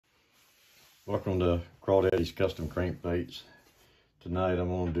Welcome to Crawdaddy's Custom Crankbaits. Tonight I'm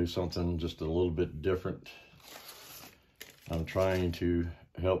going to do something just a little bit different. I'm trying to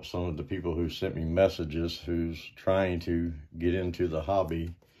help some of the people who sent me messages who's trying to get into the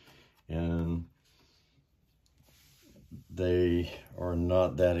hobby and they are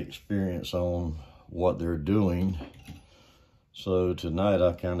not that experienced on what they're doing. So tonight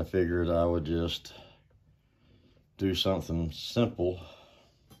I kind of figured I would just do something simple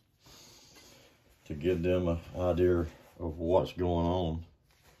to give them an idea of what's going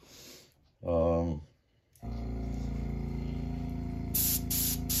on.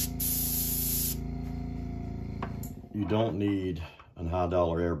 You don't need a high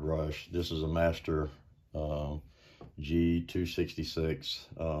dollar airbrush. This is a Master G266.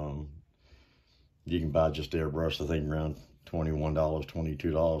 You can buy just airbrush, I think around $21,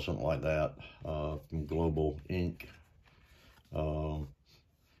 $22, something like that, from Global Ink.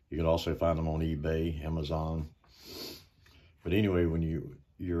 You can also find them on eBay, Amazon. But anyway, when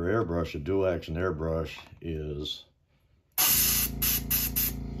your airbrush, a dual action airbrush, is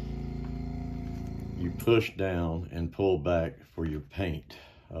you push down and pull back for your paint.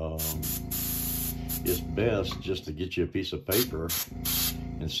 It's best just to get you a piece of paper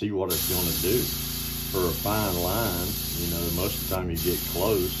and see what it's going to do. For a fine line, you know, most of the time you get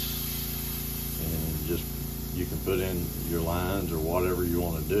close and just you can put in your lines or whatever you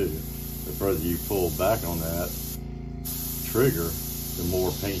want to do. The further you pull back on that trigger, the more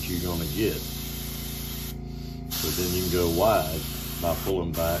paint you're going to get. So then you can go wide by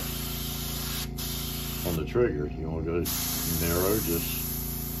pulling back on the trigger. You want to go narrow, just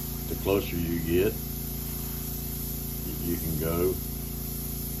the closer you get, you can go.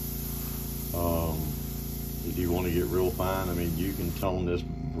 If you want to get real fine, I mean, you can tone this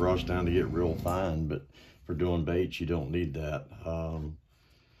brush down to get real fine, but for doing baits, you don't need that.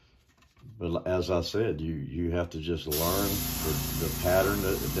 But as I said, you have to just learn the pattern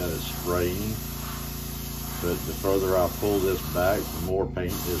that it's spraying. But the further I pull this back, the more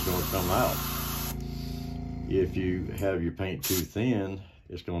paint is going to come out. If you have your paint too thin,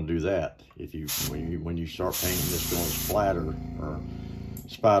 it's going to do that. When you start painting, it's going to splatter or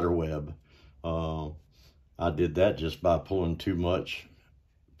spider web. I did that just by pulling too much,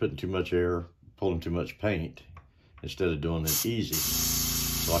 putting too much air, pulling too much paint instead of doing it easy.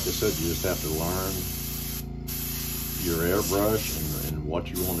 So like I said, you just have to learn your airbrush and what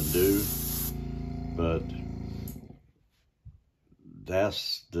you want to do. But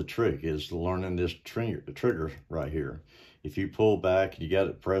that's the trick, is learning this trigger right here. If you pull back, you got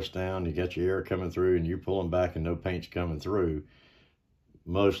it pressed down, you got your air coming through, and you're pulling back and no paint's coming through,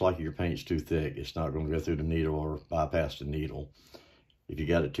 most likely your paint's too thick. It's not going to go through the needle or bypass the needle. If you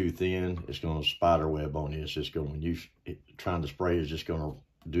got it too thin, it's going to spider web on you. It's just going, when you trying to spray, it's just going to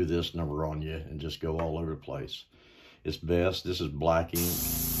do this number on you and just go all over the place. It's best, this is black ink,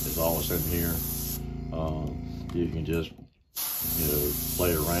 is all that's in here. You can just, you know,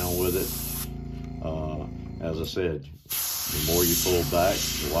 play around with it. As I said, the more you pull back,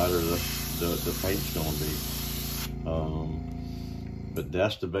 the wider the paint's going to be. But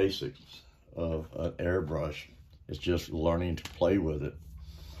that's the basics of an airbrush. It's just learning to play with it.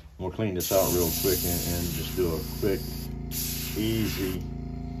 I'm gonna clean this out real quick and just do a quick, easy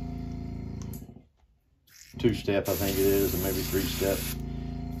two-step, I think it is, or maybe three-step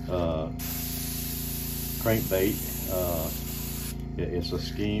crankbait. It's a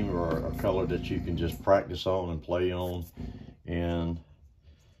scheme or a color that you can just practice on and play on, and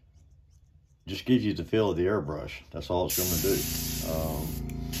just gives you the feel of the airbrush. That's all it's going to do.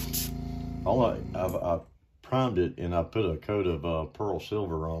 I primed it and I put a coat of pearl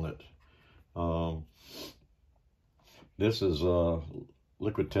silver on it. This is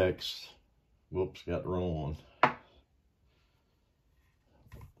Liquitex. Whoops, got the wrong one.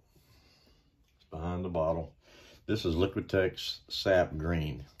 It's behind the bottle. This is Liquitex Sap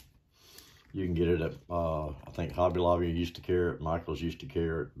Green. You can get it at, I think Hobby Lobby used to carry it, Michael's used to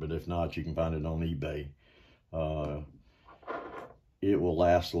carry it, but if not, you can find it on eBay. It will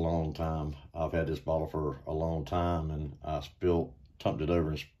last a long time. I've had this bottle for a long time, and I tumped it over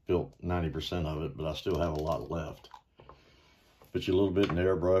and spilt 90% of it, but I still have a lot left. Put you a little bit in the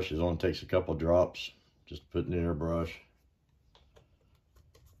airbrush. It only takes a couple drops. Just put in the airbrush.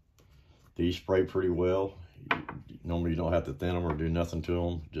 These spray pretty well. Normally you don't have to thin them or do nothing to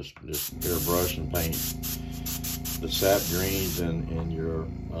them. Just airbrush and paint. The sap greens and your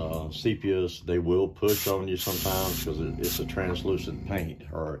sepias, they will push on you sometimes because it's a translucent paint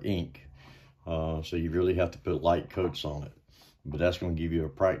or ink. So you really have to put light coats on it. But that's going to give you a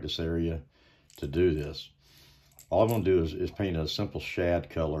practice area to do this. All I'm going to do is paint a simple shad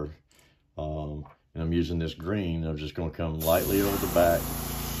color And I'm using this green. I'm just going to come lightly over the back.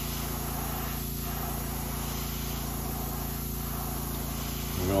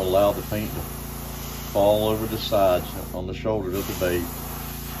 I'm going to allow the paint to fall over the sides on the shoulders of the bait.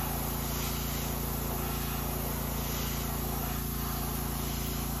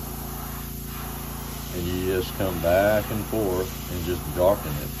 And you just come back and forth and just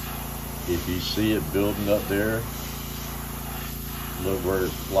darken it. If you see it building up there, look where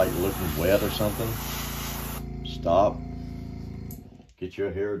it's like looking wet or something, stop, get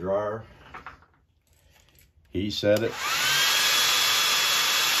your hair dryer, heat set it,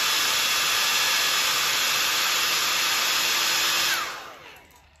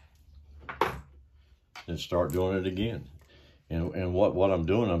 and start doing it again. And what I'm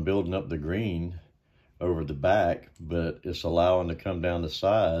doing, I'm building up the green over the back, but it's allowing to come down the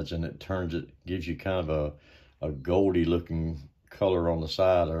sides, and it gives you kind of a goldy looking color on the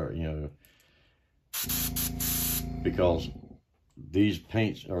side, or because these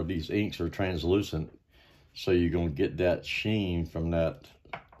paints or these inks are translucent, so you're going to get that sheen from that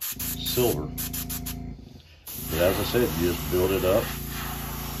silver. But as I said, you just build it up.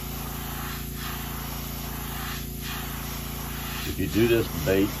 If you do this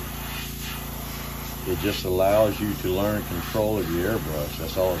bait, it just allows you to learn control of your airbrush.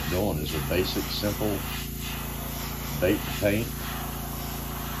 That's all it's doing, is a basic, simple bait to paint.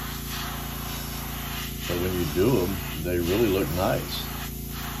 So when you do them, they really look nice,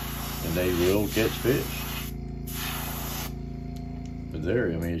 and they will catch fish. But there,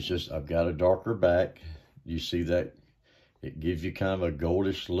 I mean, it's just, I've got a darker back. You see that it gives you kind of a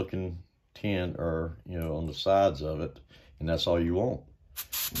goldish looking tint, or on the sides of it, and that's all you want.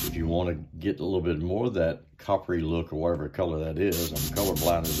 If you want to get a little bit more of that coppery look, or whatever color that is, I'm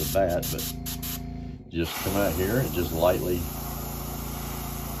colorblind as a bat, but just come out here and just lightly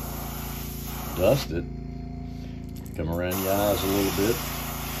dust it. Come around your eyes a little bit,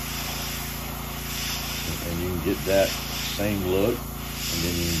 and you can get that same look, and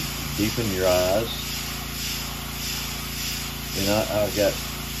then you can deepen your eyes. And I've got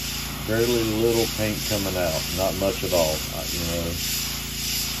fairly little paint coming out, not much at all,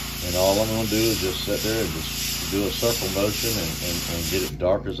 and all I'm going to do is just sit there and just do a circle motion and get it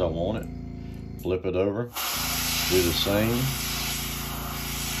dark as I want it. Flip it over, do the same.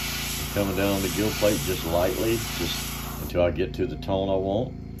 Coming down on the gill plate just lightly, just until I get to the tone I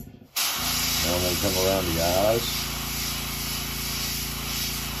want. Now I'm going to come around the eyes.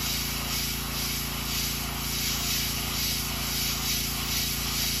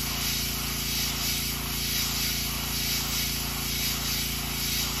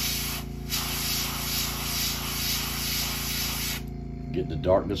 Get the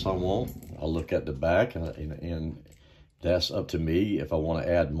darkness I want. I'll look at the back, and that's up to me. If I want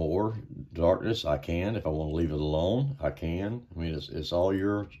to add more darkness, I can. If I want to leave it alone, I can. I mean, it's all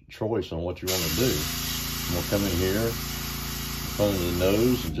your choice on what you want to do. I'm going to come in here, in front of the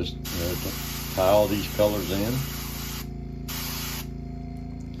nose, and just tie all these colors in.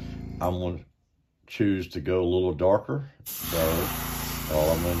 I'm going to choose to go a little darker. So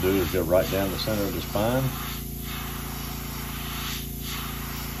all I'm going to do is go right down the center of the spine.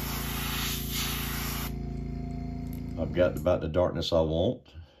 I've got about the darkness I want.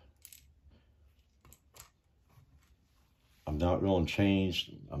 I'm not going to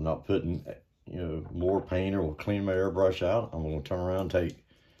change. I'm not putting, more paint, or will clean my airbrush out. I'm going to turn around and take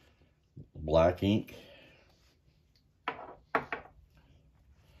black ink.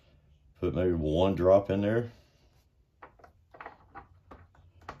 Put maybe one drop in there.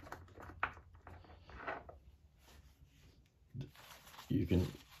 You can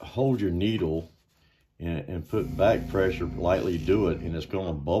hold your needle and put back pressure, lightly do it, and it's going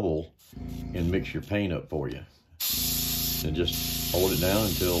to bubble and mix your paint up for you. And just hold it down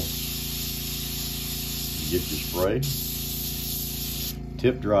until you get your spray.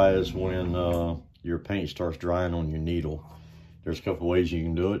 Tip dry is when your paint starts drying on your needle. There's a couple ways you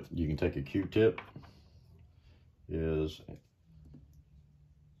can do it. You can take a Q-tip,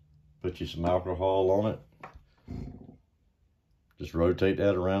 put you some alcohol on it. Just rotate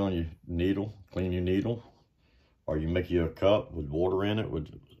that around on your needle, clean your needle. Or you make you a cup with water in it, with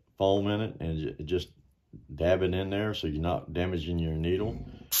foam in it, and just dab it in there so you're not damaging your needle.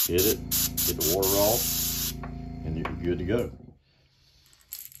 Hit it, get the water off, and you're good to go.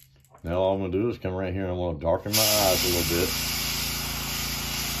 Now all I'm going to do is come right here and I'm going to darken my eyes a little bit.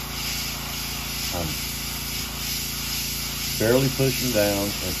 I'm barely pushing down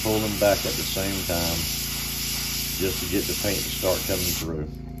and pulling back at the same time, just to get the paint to start coming through.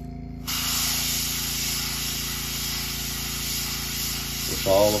 The It's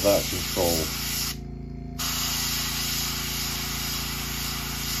all about control.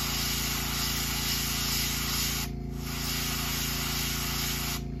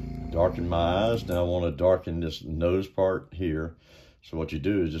 Darken my eyes. Now I want to darken this nose part here. So what you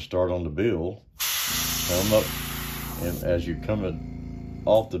do is just start on the bill, come up, and as you're coming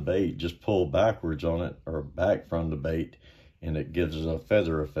off the bait, just pull backwards on it or back from the bait, and it gives us a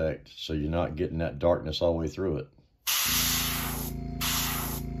feather effect, so you're not getting that darkness all the way through it.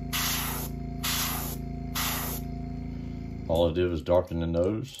 All I did was darken the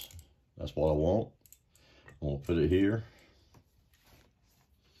nose. That's what I want. I'm gonna put it here.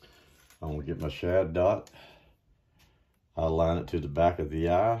 I'm gonna get my shad dot. I align it to the back of the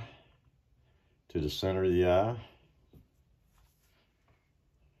eye, to the center of the eye.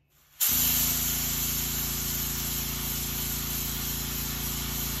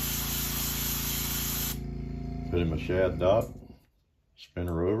 Put in my shad dot, spin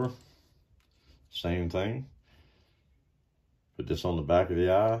her over, same thing. Put this on the back of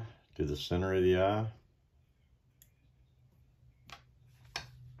the eye, to the center of the eye.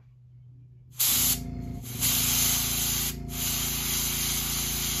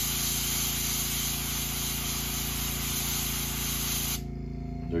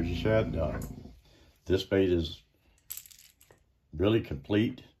 There's your shad dot. This bait is really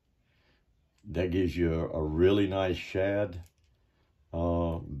complete. That gives you a really nice shad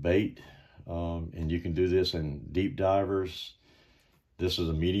bait. And you can do this in deep divers. This is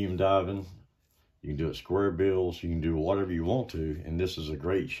a medium diving. You can do it square bills. You can do whatever you want to. And this is a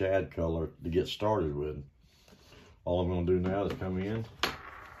great shad color to get started with. All I'm going to do now is come in.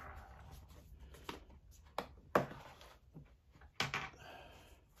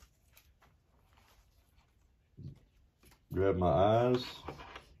 Grab my eyes.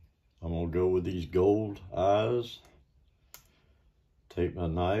 I'm going to go with these gold eyes. Take my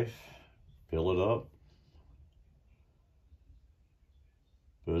knife, peel it up,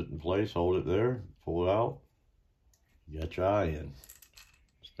 put it in place, hold it there, pull it out. You got your eye in.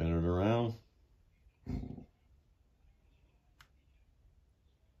 Spin it around.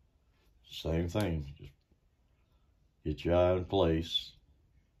 Same thing. Just get your eye in place,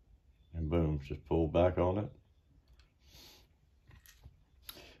 and boom, just pull back on it.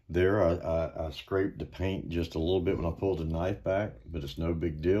 There, I scraped the paint just a little bit when I pulled the knife back, but it's no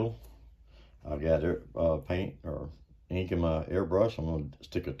big deal. I got paint or ink in my airbrush. I'm going to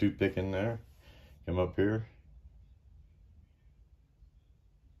stick a toothpick in there, come up here.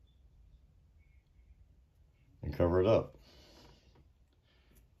 And cover it up.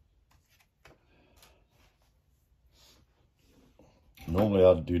 Normally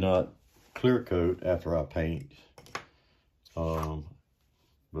I do not clear coat after I paint.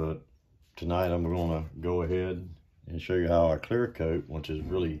 But tonight I'm going to go ahead and show you how I clear coat, which is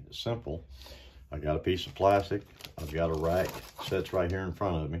really simple. I got a piece of plastic. I've got a rack sets right here in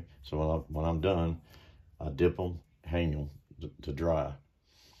front of me. So when I'm done, I dip them, hang them to dry.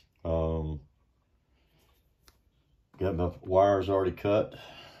 Got my wires already cut.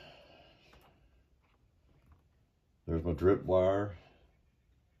 There's my drip wire,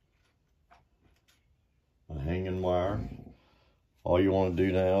 my hanging wire. All you want to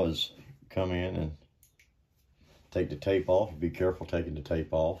do now is come in and take the tape off. Be careful taking the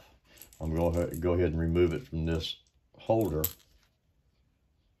tape off. I'm going to go ahead and remove it from this holder.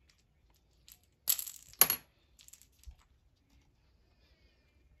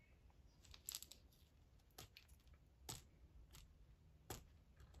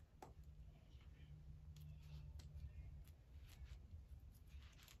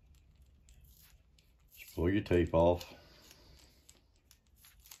 Just pull your tape off.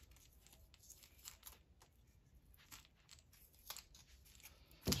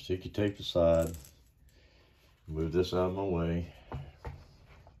 Stick your tape aside. Move this out of my way.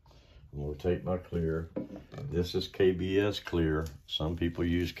 I'm going to take my clear. This is KBS clear. Some people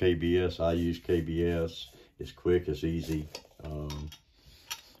use KBS. I use KBS. It's quick, it's easy.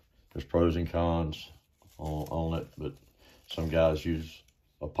 There's pros and cons on it, but some guys use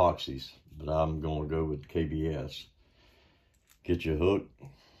epoxies, but I'm going to go with KBS. Get your hook.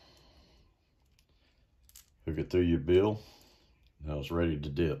 Hook it through your bill. Now it's ready to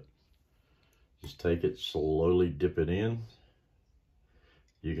dip. Just take it, slowly dip it in.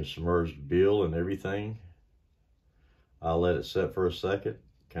 You can submerge the bill and everything. I'll let it set for a second,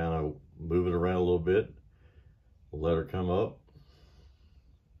 kind of move it around a little bit. Let her come up.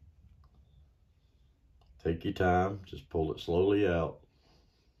 Take your time, just pull it slowly out.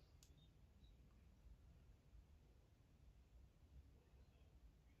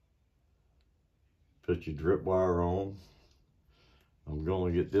 Put your drip wire on. I'm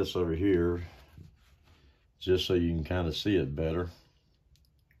going to get this over here just so you can kind of see it better.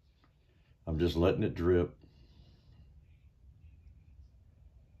 I'm just letting it drip.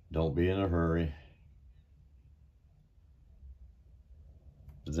 Don't be in a hurry.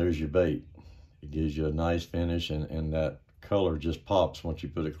 There's your bait. It gives you a nice finish, and that color just pops once you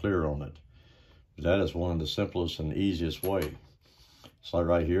put a clear on it. That is one of the simplest and easiest way. So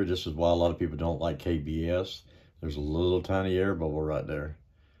right here, this is why a lot of people don't like KBS. There's a little tiny air bubble right there.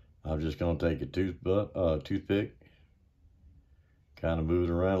 I'm just gonna take a toothpick, kind of move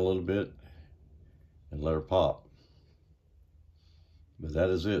it around a little bit, and let her pop. But that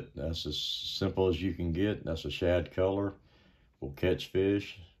is it. That's as simple as you can get. That's a shad color. Will catch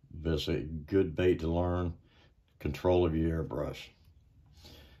fish. But it's a good bait to learn control of your airbrush.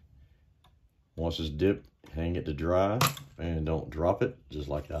 Once it's dipped, hang it to dry and don't drop it, just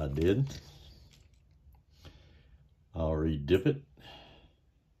like I did. I'll re-dip it.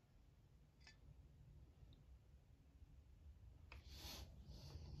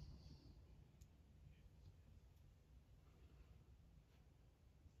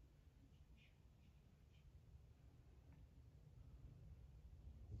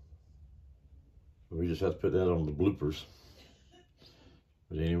 We just have to put that on the bloopers.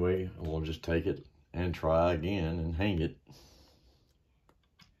 But anyway, I'm gonna just take it and try again and hang it.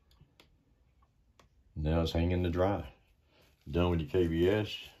 Now it's hanging to dry. Done with your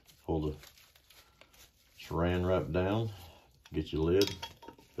KBS, pull the saran wrap down, get your lid,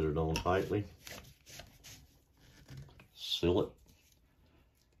 put it on tightly, seal it,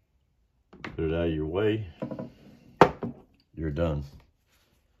 put it out of your way, you're done.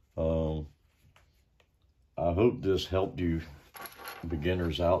 I hope this helped you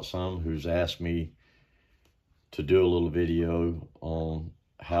beginners out some who's asked me to do a little video on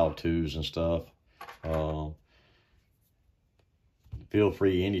how-tos and stuff. Feel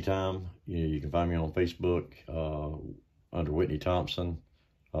free anytime. You can find me on Facebook under Whitney Thompson,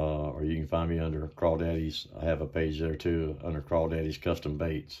 or you can find me under Crawdaddy's. I have a page there too under Crawdaddy's Custom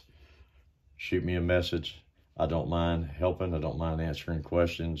Baits. Shoot me a message. I don't mind helping. I don't mind answering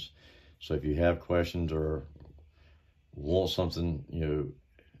questions. So if you have questions or want something,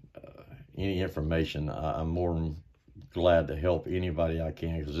 any information, I'm more than glad to help anybody I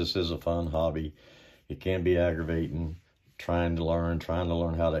can, because this is a fun hobby. It can be aggravating trying to learn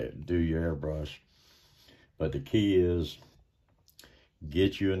how to do your airbrush. But the key is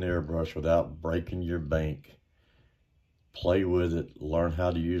get you an airbrush without breaking your bank. Play with it, learn how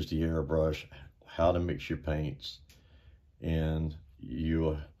to use the airbrush, how to mix your paints, and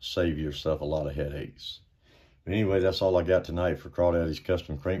you'll save yourself a lot of headaches. But anyway, that's all I got tonight for Crawdaddy's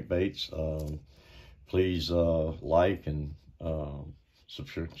Custom Crankbaits. Please like and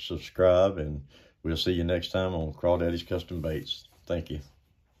subscribe, and we'll see you next time on Crawdaddy's Custom Baits. Thank you.